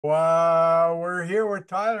Well, we're here with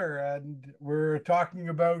Tyler, and we're talking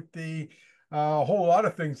about the whole lot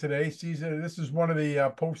of things today. This is one of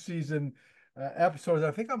the postseason episodes. I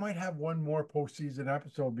think I might have one more postseason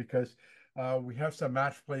episode because we have some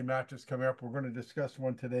match play matches coming up. We're going to discuss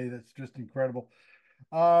one today that's just incredible.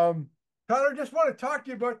 Um, Tyler, just want to talk to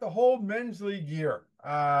you about the whole men's league year.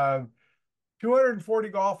 240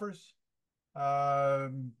 golfers.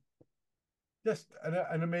 Um, just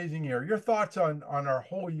an amazing year. Your thoughts on our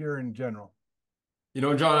whole year in general?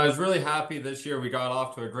 John, I was really happy this year. We got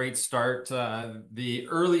off to a great start. The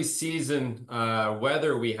early season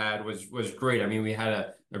weather we had was great. I mean, we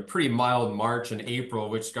had a pretty mild March and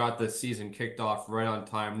April, which got the season kicked off right on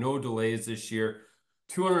time. No delays this year.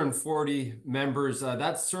 240 members.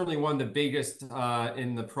 That's certainly one of the biggest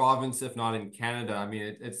in the province, if not in Canada. I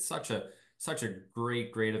mean, it's such a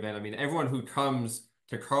great event. I mean, everyone who comes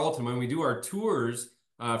to Carleton when we do our tours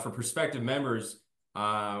for prospective members.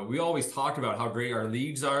 We always talk about how great our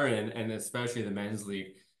leagues are, and especially the men's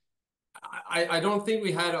league. I don't think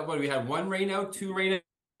we had we had one rain out, two rain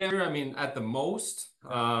out. I mean, at the most,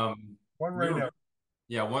 Yeah, one we right were now.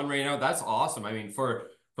 yeah, one rain out. That's awesome. I mean, for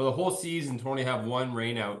the whole season to only have one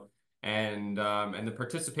rain out, and the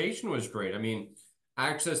participation was great. I mean,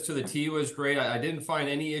 access to the tee was great. I didn't find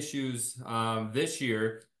any issues this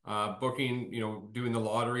year booking. Doing the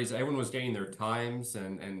lotteries. Everyone was getting their times,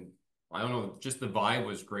 and I don't know, just the vibe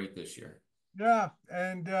was great this year. Yeah,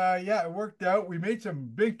 and yeah, it worked out. We made some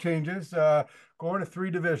big changes, going to three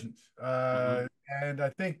divisions, Hmm. and I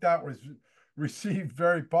think that was received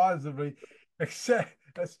very positively. Except,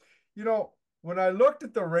 as you know, when I looked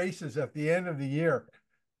at the races at the end of the year,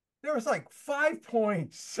 there was like 5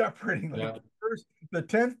 points separating like Yeah. the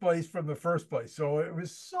 10th place from the first place. So it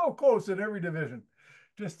was so close in every division.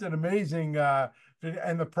 Just an amazing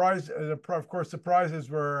and the prize of course the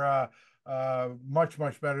prizes were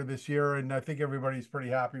much better this year, and I think everybody's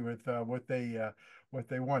pretty happy with what they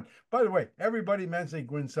won. By the way, everybody men's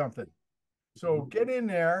league wins something. So Mhm. get in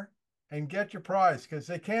there and get your prize because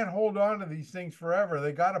they can't hold on to these things forever.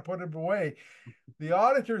 They got to put it away. The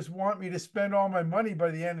auditors want me to spend all my money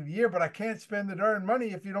by the end of the year, but I can't spend the darn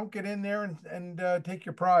money if you don't get in there and take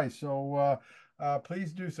your prize. So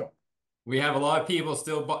please do so. We have a lot of people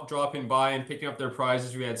still dropping by and picking up their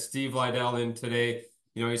prizes. We had Steve Lydell in today.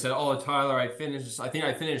 He said, "Oh, Tyler, I think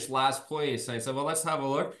I finished last place." And I said, "Well, let's have a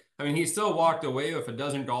look." I mean, he still walked away with a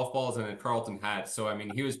dozen golf balls and a Carlton hat. So, I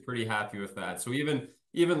mean, he was pretty happy with that. So even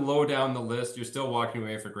low down the list, you're still walking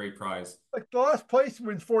away with a great prize. Like the last place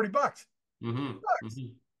wins $40. Hmm.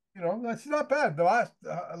 Hmm. That's not bad. The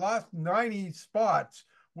last 90 spots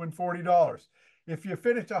win $40. If you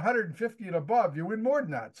finish 150 and above, you win more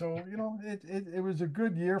than that. So, it was a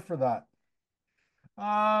good year for that.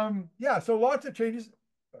 Yeah, so lots of changes.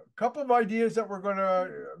 A couple of ideas that we're going to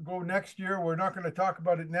go next year. We're not going to talk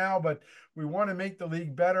about it now, but we want to make the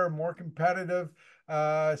league better, more competitive,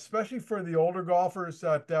 especially for the older golfers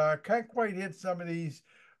that can't quite hit some of these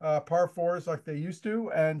par fours like they used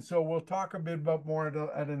to. And so we'll talk a bit about more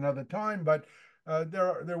at another time, but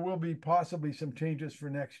there will be possibly some changes for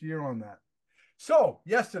next year on that. So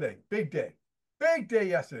yesterday, big day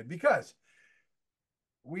yesterday because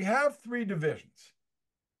we have three divisions.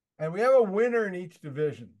 And we have a winner in each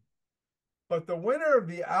division. But the winner of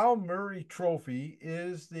the Al Murray Trophy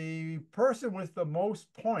is the person with the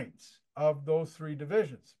most points of those three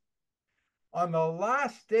divisions. On the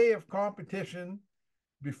last day of competition,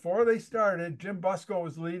 before they started, Jim Busco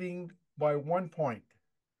was leading by 1 point.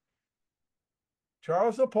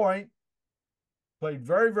 Charles Lapointe played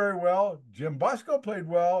very well. Jim Busco played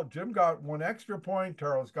well. Jim got one extra point.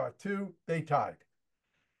 Charles got two. They tied.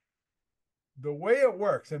 The way it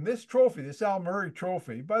works, and this trophy, this Al Murray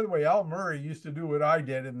trophy, by the way, Al Murray used to do what I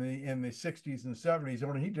did in the 60s and 70s,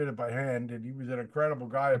 only he did it by hand, and he was an incredible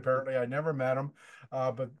guy. Apparently, I never met him,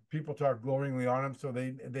 but people talk glowingly on him, so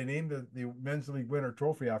they named the men's league winner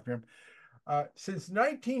trophy after him. Since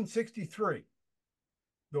 1963,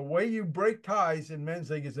 the way you break ties in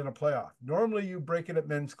men's league is in a playoff. Normally, you break it at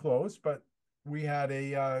men's close, but we had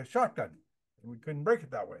a shotgun, and we couldn't break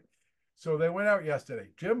it that way. So they went out yesterday.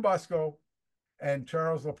 Jim Busco and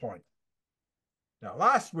Charles Lapointe. Now,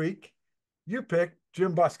 last week, you picked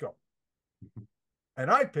Jim Busco, and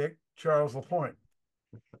I picked Charles Lapointe,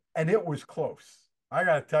 and it was close. I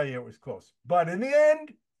got to tell you, it was close. But in the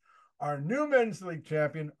end, our new men's league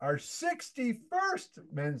champion, our 61st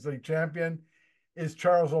men's league champion, is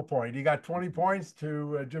Charles Lapointe. He got 20 points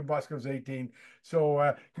to Jim Busco's 18.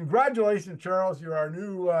 So, congratulations, Charles. You're our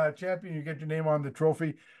new champion. You get your name on the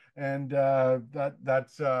trophy. And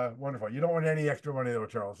that's wonderful. You don't want any extra money though,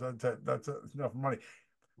 Charles. That's enough money.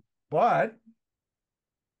 But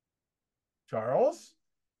Charles,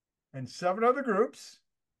 and 7 other groups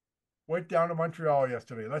went down to Montreal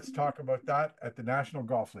yesterday. Let's talk about that at the National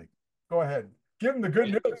Golf League. Go ahead. Give them the good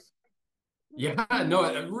news. Yeah,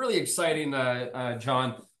 no, really exciting,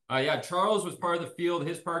 John. Yeah, Charles was part of the field.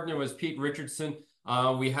 His partner was Pete Richardson.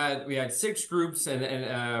 We had 6 groups and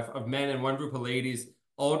of men and 1 group of ladies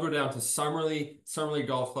all go down to Summerley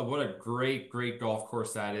Golf Club. What a great golf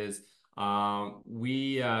course that is. A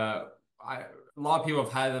lot of people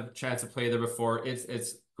have had the chance to play there before.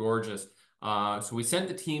 It's gorgeous. So we sent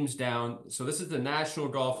the teams down. So this is the National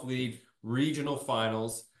Golf League regional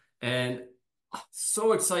finals, and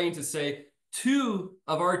so exciting to say 2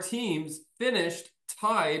 of our teams finished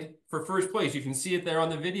tied for first place. You can see it there on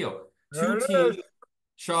the video. There Two it teams is.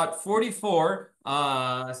 shot 44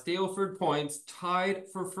 Stableford points, tied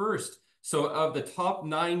for first. So of the top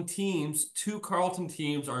 9 teams, 2 Carleton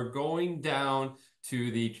teams are going down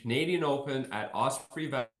to the Canadian Open at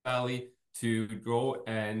Osprey Valley to go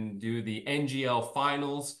and do the NGL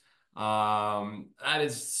finals. That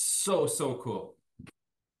is so cool.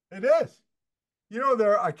 It is. You know,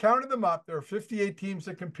 I counted them up. There are 58 teams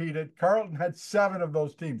that competed. Carleton had 7 of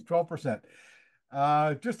those teams, 12%.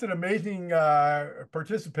 Just an amazing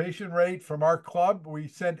participation rate from our club. We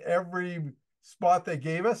sent every spot they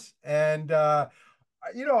gave us. And, I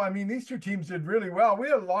mean, these 2 teams did really well. We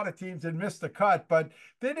had a lot of teams that missed the cut, but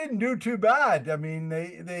they didn't do too bad. I mean,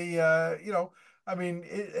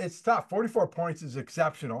 it's tough. 44 points is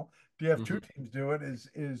exceptional. To have 2 teams do it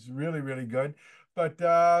is really good. But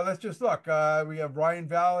let's just look. We have Ryan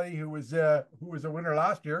Valley, who was a winner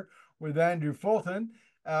last year with Andrew Fulton.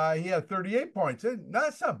 He had 38 points.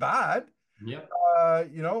 That's not bad. Yep.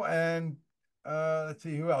 And let's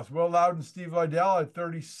see who else. Will Loud and Steve Lydell had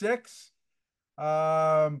 36.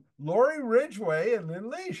 Lori Ridgway and Lynn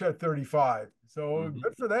Leash had 35. So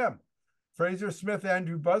good for them. Fraser Smith,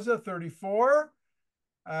 Andrew Buzza, 34.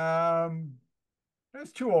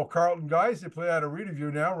 There's 2 old Carleton guys. They play out of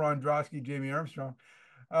Reedview now. Ron Drosky, Jamie Armstrong.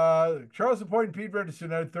 Charles LaPointe and Pete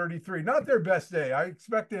Richardson had 33. Not their best day. I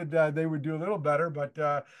expected they would do a little better, but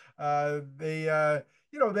they had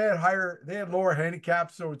lower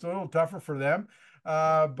handicaps, so it's a little tougher for them.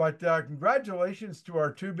 But congratulations to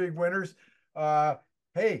our 2 big winners.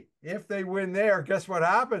 Hey, if they win there, guess what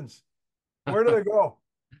happens? Where do they go?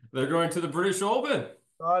 They're going to the British Open.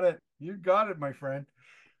 Got it. You got it, my friend.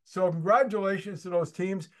 So congratulations to those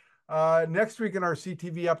teams. Next week in our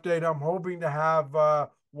CTV update, I'm hoping to have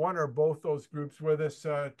one or both those groups with us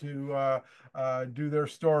to do their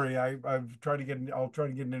story. I'll try to get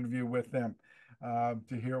an interview with them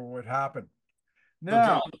to hear what happened.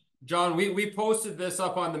 Now, So John, we posted this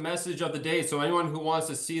up on the message of the day. So anyone who wants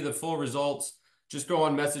to see the full results, just go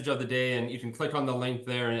on message of the day and you can click on the link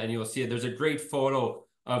there and you'll see it. There's a great photo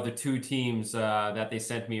of the 2 teams that they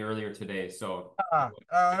sent me earlier today. So and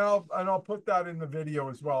I'll put that in the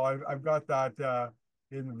video as well. I've got that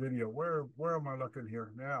in the video. Where am I looking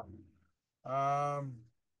here now?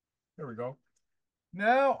 Here we go.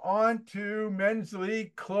 Now on to men's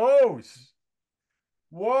league close.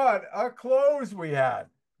 What a close we had.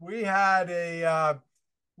 We had a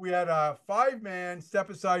 5-man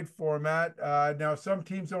step-aside format. Now some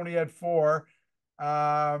teams only had 4,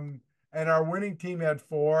 and our winning team had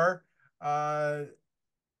 4.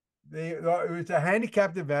 It was a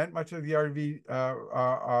handicapped event, much like the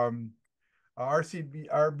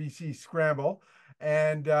RBC Scramble.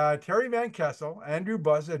 And Terry Van Kessel, Andrew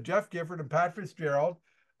Buzza, Jeff Gifford, and Pat Fitzgerald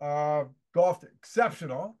golfed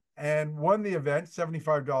exceptional and won the event,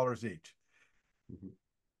 $75 each.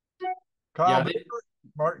 Kyle yeah,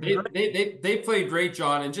 Martin. they played great,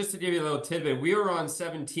 John. And just to give you a little tidbit, we were on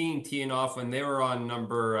 17 teeing off when they were on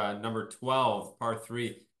number 12, par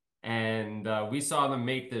 3. And we saw them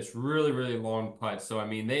make this really long putt. So I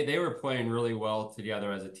mean, they were playing really well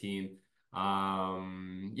together as a team.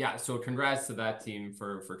 Yeah, so congrats to that team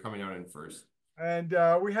for coming out in first. And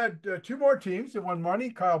we had 2 more teams that won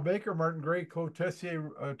money: Kyle Baker, Martin Gray, Claude Tessier,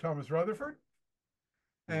 Thomas Rutherford.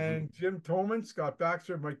 And Jim Tolman, Scott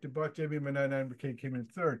Baxter, Mike DeButt, Jamie Manette, and McKay came in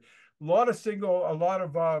 3rd. A lot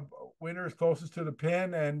of winners closest to the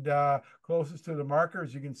pin and closest to the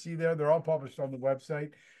markers. You can see there, they're all published on the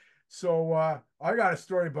website. So I got a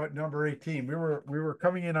story about number 18. We were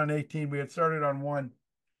coming in on 18. We had started on 1,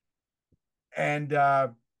 and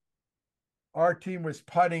our team was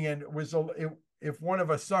putting, and if one of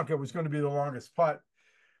us sunk, it was going to be the longest putt.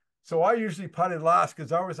 So I usually putted last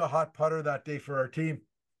because I was a hot putter that day for our team.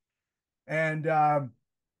 And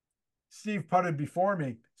Steve putted before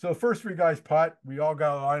me. So the first 3 guys putt. We all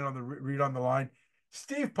got a line on the read on the line.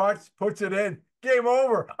 Steve puts it in. Game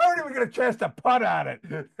over. I don't even get a chance to putt at it.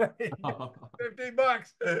 $50.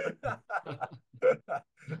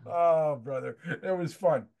 Oh, brother, it was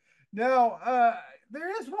fun. Now,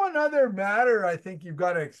 there is one other matter I think you've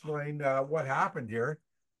got to explain what happened here.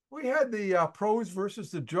 We had the pros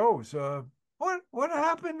versus the Joes. What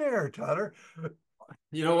happened there, Tyler?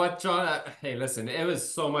 You know what, John? Hey, listen, it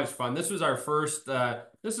was so much fun. This was our first,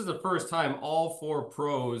 this is the first time all four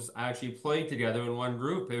pros actually played together in one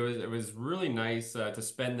group. It was really nice to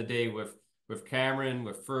spend the day with Cameron,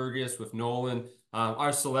 with Fergus, with Nolan.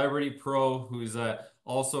 Our celebrity pro who's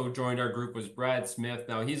also joined our group was Brad Smith.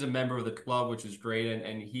 Now he's a member of the club, which is great,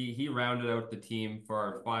 and he rounded out the team for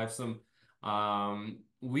our fivesome.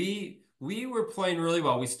 We were playing really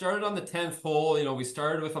well. We started on the 10th hole. You know, we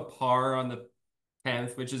started with a par on the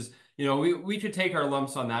 10th, which is, we could take our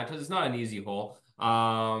lumps on that because it's not an easy hole.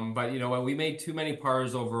 But you know what, we made too many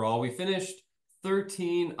pars overall. We finished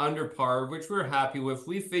 13 under par, which we're happy with.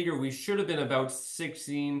 We figure we should have been about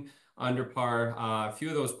 16 under par. A few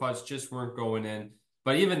of those putts just weren't going in.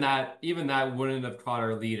 But even that wouldn't have caught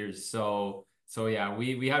our leaders. So yeah,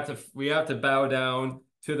 we have to bow down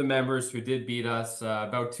to the members who did beat us.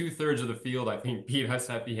 About two-thirds of the field, I think, beat us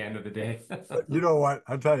at the end of the day. You know what?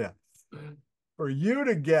 I'll tell you, for you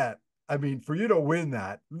to get, I mean, for you to win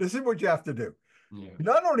that, this is what you have to do. Yeah. You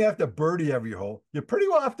not only have to birdie every hole, you pretty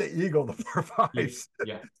well have to eagle the par Yeah. fives.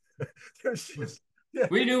 Yeah. There's just, yeah.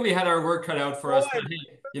 We knew we had our work cut out for us, Boy, but hey,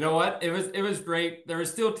 you know what? It was great. There were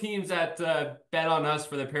still teams that bet on us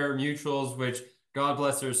for the pair of mutuals, which God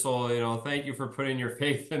bless their soul. Thank you for putting your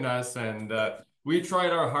faith in us, and we tried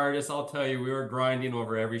our hardest. I'll tell you, we were grinding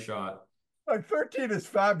over every shot. like 13 is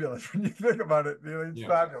fabulous when you think about it. It's Yeah.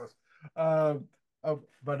 fabulous. Um, oh,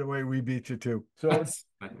 by the way, we beat you too. So,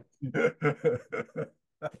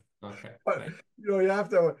 Okay. but Thanks. you have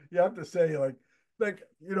to say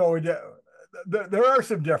there are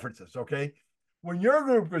some differences. Okay, when your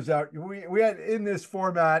group was out, we had in this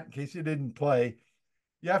format. In case you didn't play,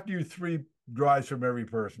 you have to use three drives from every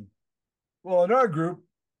person. Well, in our group,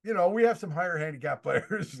 we have some higher handicap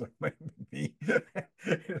players like me.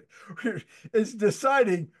 It's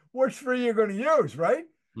deciding which three you're going to use, right?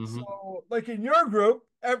 Hmm. So, like in your group,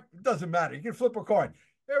 it doesn't matter. You can flip a coin.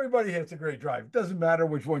 Everybody hits a great drive. It doesn't matter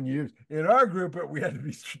which one you use. In our group, we had to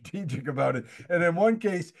be strategic about it. And in one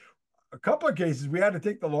case, a couple of cases, we had to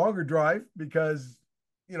take the longer drive because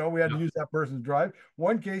we had to Yeah. use that person's drive.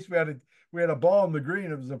 One case we had a ball in the green.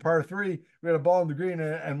 It was a par three. We had a ball in the green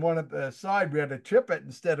and one at the side. We had to chip it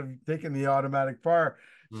instead of taking the automatic par.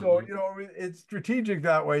 So Hmm. it's strategic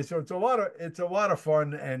that way. So it's a lot of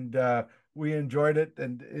fun, and we enjoyed it.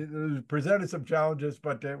 And it presented some challenges,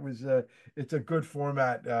 but it's a good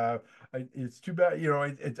format. It's too bad.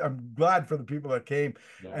 I'm glad for the people that came,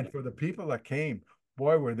 Yeah. and for the people that came,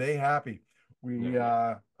 boy, were they happy.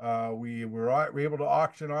 Yeah. We were able to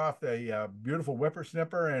auction off a beautiful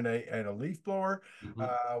whippersnapper and a leaf blower. Hmm.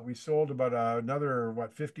 We sold about another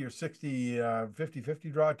 50 or 60 50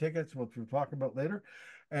 draw tickets, which we'll talk about later.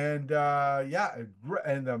 And yeah,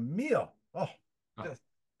 and the meal, oh, Oh. just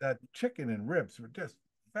that chicken and ribs were just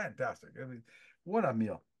fantastic. I mean, what a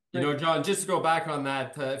meal! Great. John, just to go back on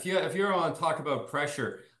that, if you're on talk about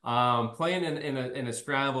pressure, playing in a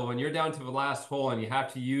scramble when you're down to the last hole and you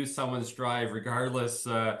have to use someone's drive, regardless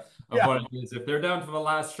of Yeah, what it is, if they're down to the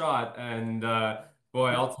last shot, and boy,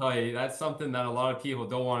 I'll tell you, that's something that a lot of people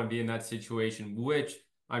don't want to be in that situation, which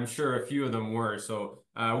I'm sure a few of them were. So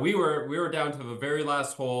we were down to the very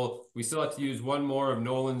last hole. We still had to use one more of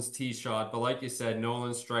Nolan's tee shot, but like you said,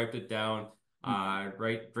 Nolan striped it down.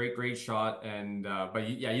 Great shot, and but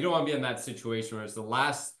yeah, you don't want to be in that situation where it's the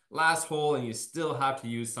last hole and you still have to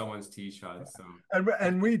use someone's tee shot. So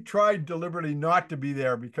and we tried deliberately not to be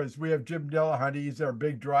there because we have Jim Delahunt. He's our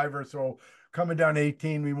big driver. So coming down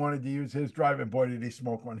 18, we wanted to use his drive, and boy, did he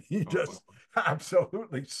smoke one. He just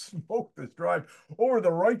absolutely smoked this drive over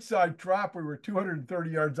the right side trap. We were 230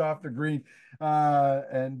 yards off the green,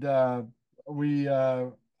 and we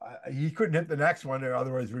he couldn't hit the next one,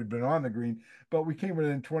 otherwise we'd been on the green. But we came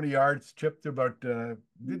within 20 yards, chipped about.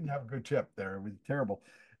 Didn't have a good chip there. It was terrible.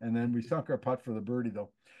 And then we sunk our putt for the birdie though.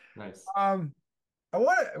 nice. Um,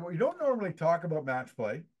 we don't normally talk about match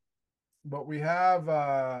play, but we have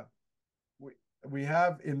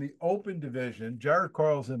in the open division, Jared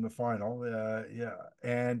Coyle's in the final. Yeah,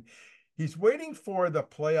 and he's waiting for the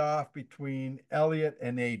playoff between Elliott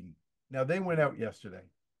and Aiden. Now they went out yesterday.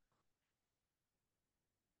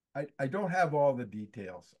 I don't have all the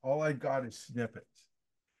details. All I got is snippets.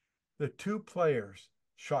 The two players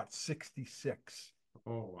shot 66.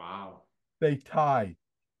 Oh wow. They tied.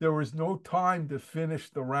 There was no time to finish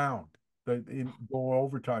the round. They go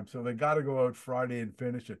overtime, so they got to go out Friday and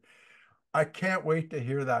finish it. I can't wait to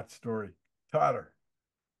hear that story, Tyler.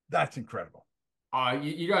 That's incredible.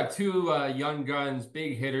 You got two young guns,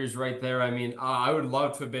 big hitters right there. I mean, I would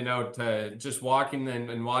love to have been out just walking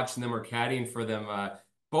and watching them or caddying for them,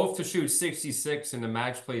 both to shoot 66 in a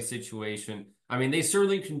match play situation. I mean, they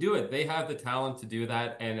certainly can do it. They have the talent to do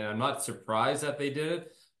that, and I'm not surprised that they did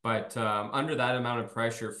it. But under that amount of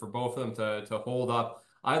pressure for both of them to hold up,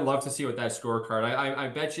 I'd love to see what that scorecard. I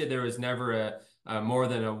bet you there was never more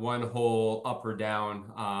than a one hole up or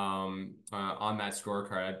down on that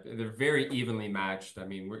scorecard. They're very evenly matched. I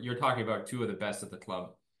mean, you're talking about two of the best at the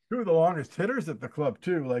club. Two of the longest hitters at the club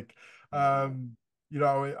too. Like, Mhm.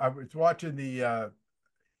 I was watching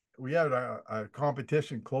we had a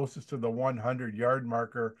competition closest to the 100-yard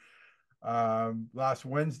marker last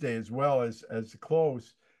Wednesday as well as the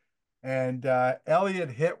close, and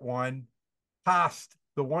Elliott hit one past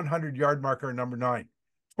the 100-yard marker, number 9,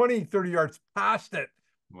 20, 30 yards past it.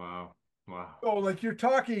 Wow. Wow. So, like, you're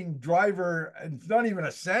talking driver, and it's not even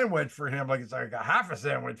a sandwich for him. Like, it's like a half a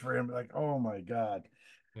sandwich for him. Like, oh my God.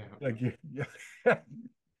 Yeah. Like,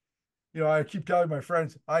 I keep telling my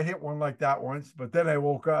friends, I hit one like that once, but then I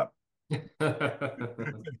woke up. No,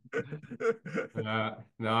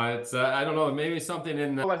 it's I don't know, maybe something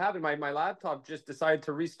in what happened. My laptop just decided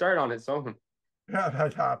to restart on its own. Yeah,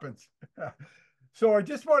 that happens. So I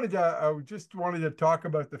just wanted to talk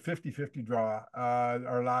about the 50-50 draw,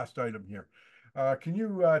 our last item here. Can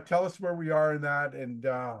you tell us where we are in that and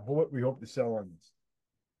what we hope to sell on this?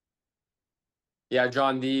 Yeah,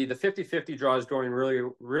 John, the 50-50 draw is going really,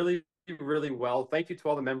 really, really well. Thank you to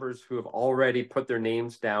all the members who have already put their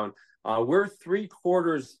names down. We're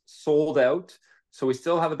three-quarters sold out, so we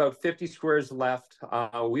still have about 50 squares left.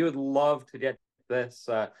 We would love to get this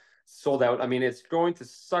sold out. I mean, it's going to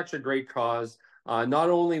such a great cause. Not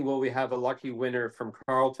only will we have a lucky winner from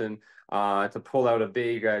Carleton to pull out a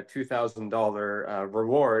big $2,000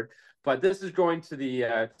 reward, but this is going to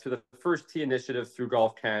the First Tee initiative through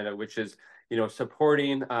Golf Canada, which is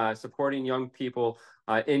supporting young people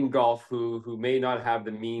in golf who may not have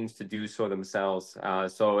the means to do so themselves.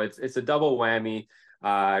 So it's a double whammy.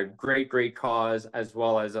 Great cause, as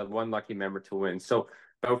well as a one lucky member to win. So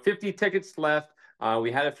about 50 tickets left.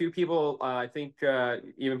 We had a few people, I think,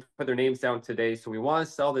 even put their names down today. So we want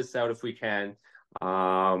to sell this out if we can.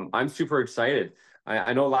 I'm super excited.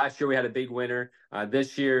 I know last year we had a big winner.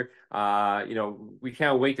 This year, we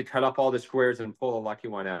can't wait to cut up all the squares and pull a lucky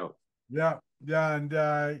one out. Yeah, yeah, and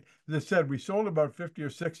as I said, we sold about 50 or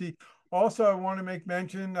 60. Also, I want to make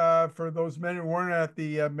mention for those men who weren't at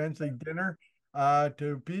the men's league dinner,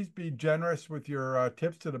 to please be generous with your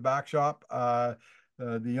tips to the back shop.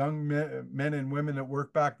 The young men and women that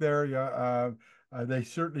work back there, yeah, they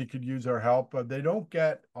certainly could use our help. They don't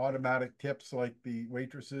get automatic tips like the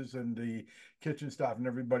waitresses and the kitchen staff and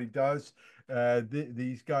everybody does.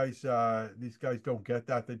 These guys don't get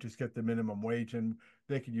that. They just get the minimum wage, and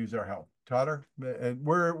they could use our help. Tyler, and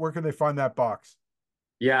where can they find that box?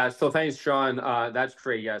 Yeah, so thanks, Sean. That's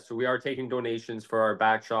great. Yeah, so we are taking donations for our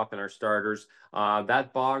back shop and our starters.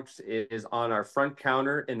 That box is on our front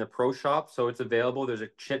counter in the pro shop, so it's available. There's a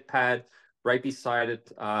chit pad right beside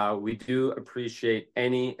it. We do appreciate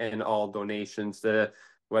any and all donations,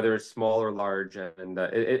 whether it's small or large, and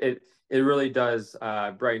it really does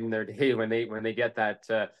brighten their day when they get that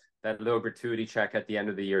little gratuity check at the end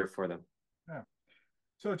of the year for them. Yeah.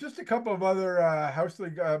 So just a couple of other house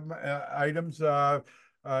league items.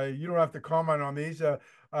 You don't have to comment on these.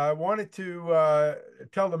 I wanted to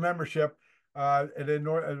tell the membership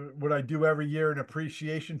what I do every year in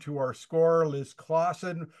appreciation to our scorer, Liz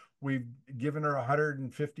Clausen. We've given her a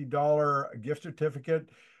 $150 gift certificate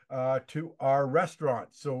to our restaurant.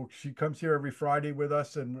 So she comes here every Friday with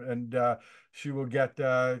us, and she will get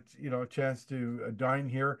a chance to dine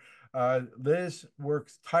here. Liz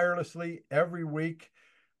works tirelessly every week,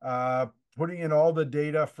 putting in all the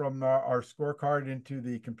data from our scorecard into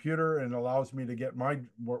the computer, and allows me to get my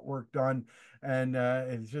work done. And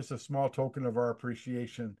it's just a small token of our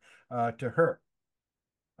appreciation to her.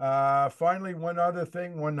 Finally, one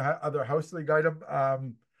other house league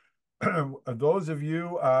item. Those of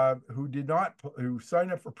you who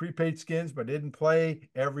signed up for prepaid skins but didn't play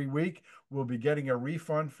every week will be getting a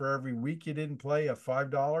refund for every week you didn't play of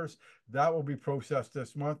 $5. That will be processed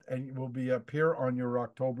this month and will appear on your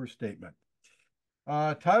October statement.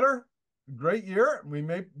 Tyler, great year. We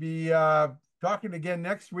may be talking again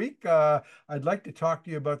next week. I'd like to talk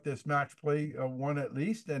to you about this match play one at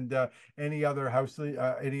least, and any other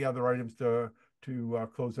items to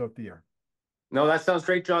close out the year. No, that sounds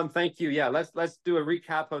great, John. Thank you. Yeah, let's do a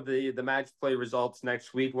recap of the match play results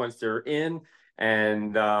next week once they're in,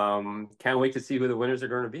 and can't wait to see who the winners are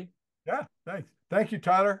going to be. Yeah, thanks. Thank you,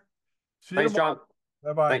 Tyler. See you Thanks, tomorrow.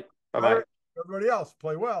 John. Bye-bye. Thanks. Bye Tyler, bye. everybody else,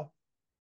 play well.